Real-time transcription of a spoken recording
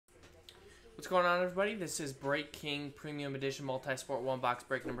What's going on, everybody? This is Break King Premium Edition Multi-Sport 1-Box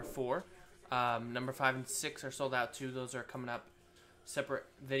break number 4. Number 5 and 6 are sold out too. Those are coming up separate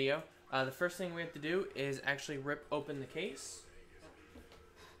video. The first thing we have to do is actually rip open the case.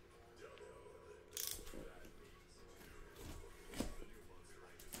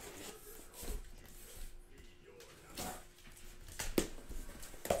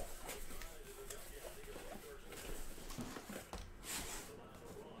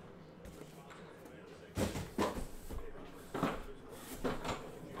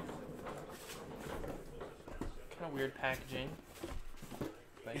 Kind of weird packaging.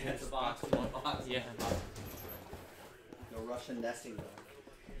 But Yeah, here's it's a the box. one. Box. Yeah. No Russian nesting though.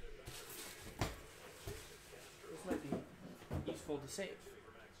 This might be useful to save.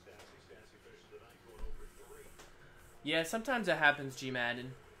 Yeah, sometimes it happens,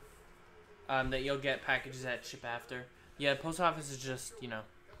 G-Madden. That you'll get packages that ship after. Yeah, post office is just, you know,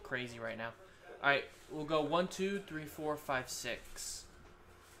 crazy right now. Alright, we'll go 1, 2, 3, 4, 5, 6.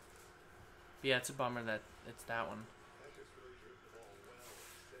 Yeah, it's a bummer that it's that one.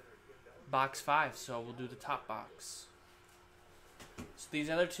 Box 5, so we'll do the top box. So these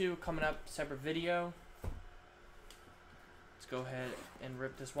other two coming up, separate video. Let's go ahead and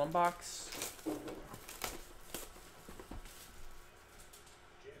rip this one box. You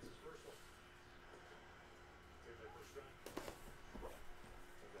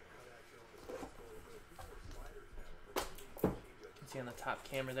can see on the top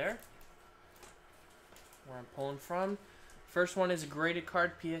camera there where I'm pulling from. First one is a graded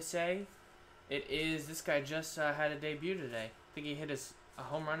card PSA. It is, this guy just had a debut today. I think he hit a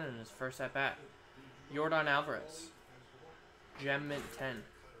home run in his first at bat. Yordan Alvarez. Gem Mint 10.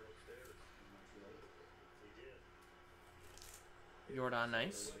 Yordan,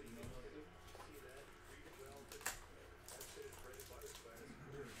 nice.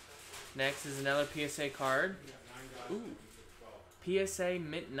 Next is another PSA card. Ooh. PSA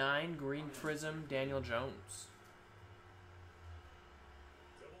Mint 9 Green Prism Daniel Jones.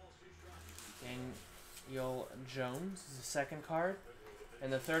 Daniel Jones is the second card.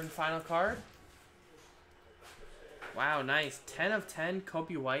 And the third and final card. Wow, nice. 10 of 10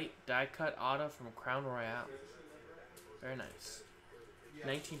 Kobe White die cut auto from Crown Royale. Very nice.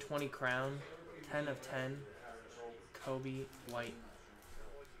 1920 Crown. 10 of 10 Kobe White.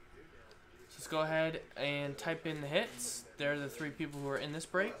 So let's go ahead and type in the hits. There are the 3 people who are in this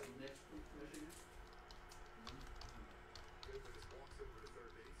break.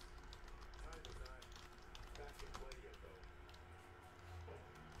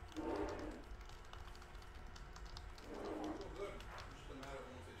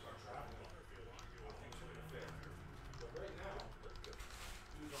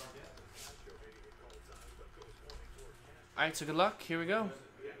 Alright, so good luck. Here we go.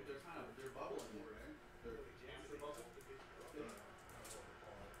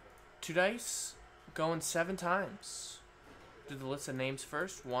 2 dice, going 7 times. Do the list of names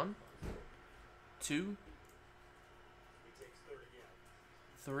first. 1, 2,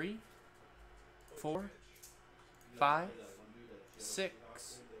 3, 4, 5, 6,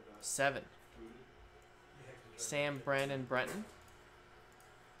 7. Sam, Brandon, Brenton.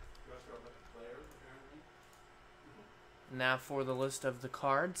 Now for the list of the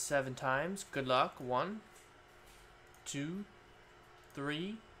cards, 7 times. Good luck. 1, 2,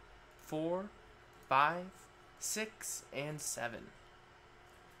 3, 4, 5, 6, and 7.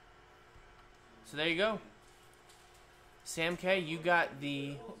 So there you go. Sam K, you got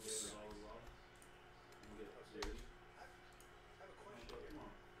the... Oops.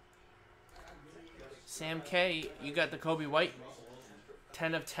 Sam K, you got the Kobe White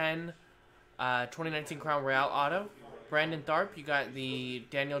 10 of 10 2019 Crown Royale auto. Brandon Tharp, you got the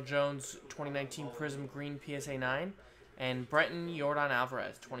Daniel Jones 2019 Prism Green PSA 9. And Brenton Yordan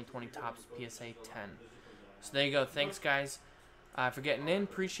Alvarez 2020 Topps PSA 10. So there you go. Thanks, guys, for getting in.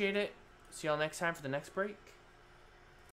 Appreciate it. See y'all next time for the next break.